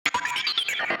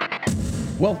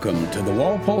Welcome to the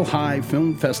Walpole High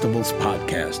Film Festival's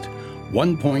podcast,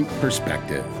 One Point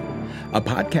Perspective, a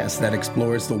podcast that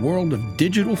explores the world of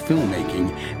digital filmmaking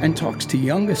and talks to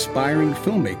young aspiring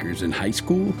filmmakers in high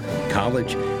school,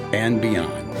 college, and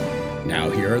beyond. Now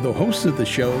here are the hosts of the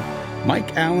show,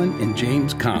 Mike Allen and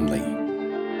James Conley.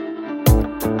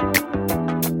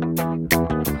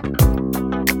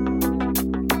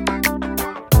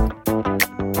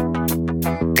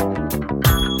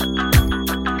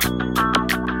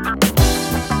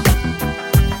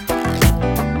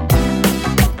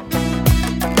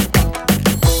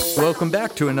 Welcome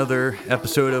back to another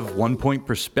episode of One Point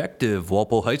Perspective,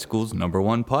 Walpole High School's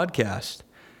 #1 podcast.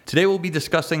 Today we'll be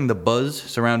discussing the buzz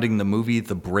surrounding the movie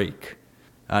The Break.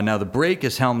 Now, The Break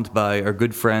is helmed by our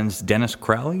good friends Dennis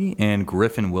Crowley and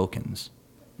Griffin Wilkins.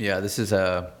 Yeah, this is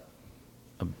a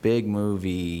big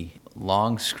movie,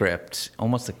 long script,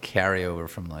 almost a carryover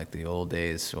from like the old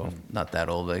days. Well, not that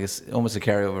old, but I guess almost a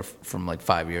carryover from like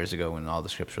 5 years ago when all the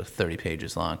scripts were 30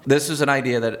 pages long. This was an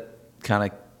idea that kind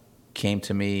of came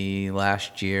to me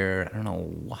last year. I don't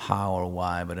know how or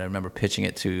why, but I remember pitching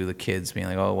it to the kids, being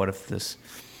like, "Oh, what if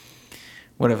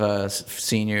a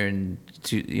senior and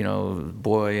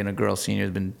boy and a girl senior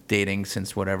has been dating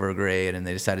since whatever grade, and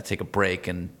they decided to take a break,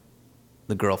 and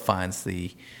the girl finds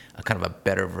a kind of a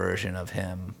better version of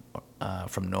him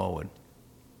from Norwood,"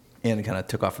 and it kind of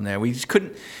took off from there. We just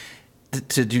couldn't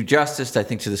to do justice, I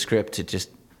think, to the script. It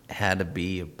just had to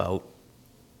be about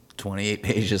 28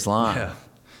 pages long. Yeah.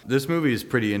 This movie is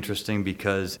pretty interesting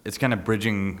because it's kind of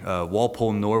bridging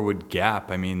Walpole-Norwood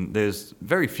gap. I mean, there's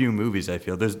very few movies, I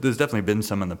feel. There's definitely been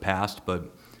some in the past,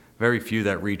 but very few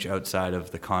that reach outside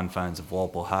of the confines of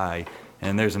Walpole High.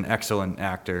 And there's an excellent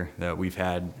actor that we've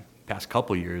had past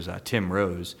couple years, Tim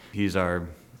Rose. He's our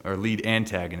lead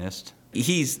antagonist.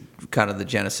 He's kind of the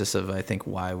genesis of, I think,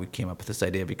 why we came up with this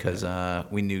idea, because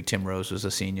we knew Tim Rose was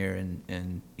a senior,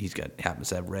 and happens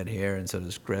to have red hair, and so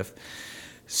does Griff.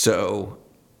 So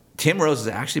Tim Rose has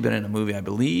actually been in a movie, I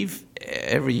believe,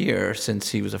 every year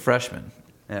since he was a freshman,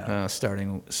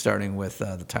 starting with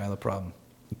The Tyler Problem.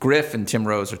 Griff and Tim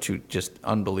Rose are two just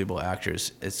unbelievable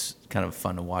actors. It's kind of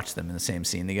fun to watch them in the same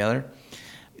scene together.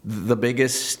 The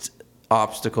biggest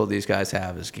obstacle these guys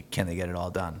have is, can they get it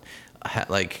all done?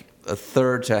 Like a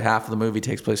third to half of the movie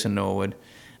takes place in Norwood.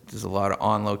 There's a lot of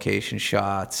on-location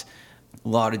shots, a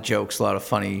lot of jokes, a lot of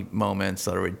funny moments,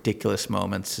 a lot of ridiculous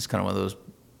moments. It's kind of one of those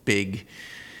big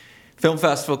film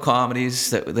festival comedies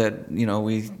that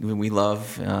we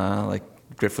love. Like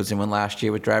Griff was in one last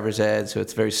year with Driver's Ed, so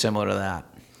it's very similar to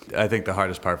that. I think the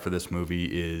hardest part for this movie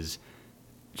is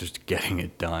just getting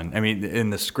it done. I mean,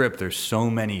 in the script, there's so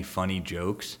many funny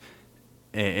jokes,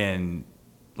 and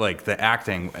like the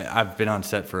acting, I've been on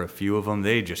set for a few of them.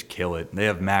 They just kill it. They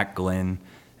have Matt Glynn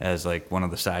as like one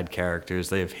of the side characters.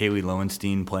 They have Haley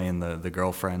Lowenstein playing the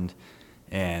girlfriend,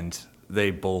 and they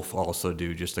both also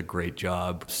do just a great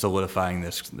job solidifying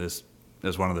this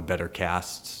as one of the better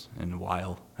casts in a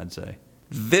while, I'd say.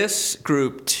 This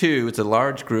group, too, it's a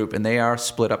large group, and they are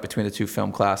split up between the two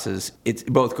film classes. It's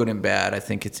both good and bad. I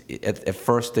think at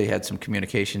first they had some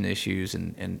communication issues,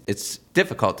 and it's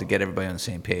difficult to get everybody on the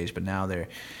same page, but now they're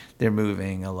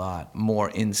moving a lot more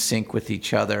in sync with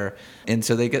each other. And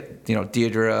so they get,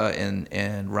 Deirdre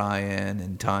and Ryan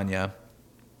and Tanya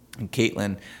and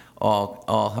Caitlin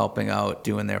all helping out,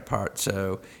 doing their part.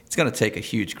 So it's going to take a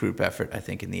huge group effort, I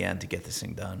think, in the end to get this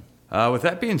thing done. With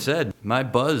that being said, my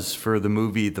buzz for the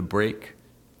movie The Break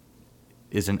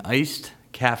is an iced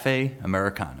cafe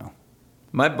Americano.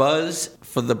 My buzz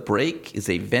for The Break is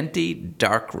a venti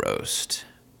dark roast,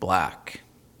 black.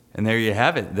 And there you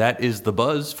have it. That is the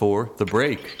buzz for The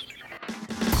Break.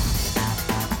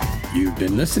 You've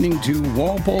been listening to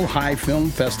Walpole High Film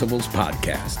Festival's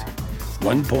podcast,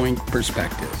 One Point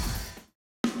Perspective.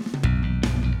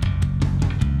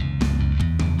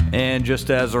 And just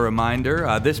as a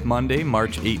reminder, this Monday,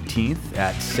 March 18th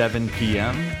at 7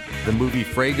 p.m., the movie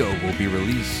Frago will be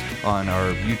released on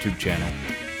our YouTube channel.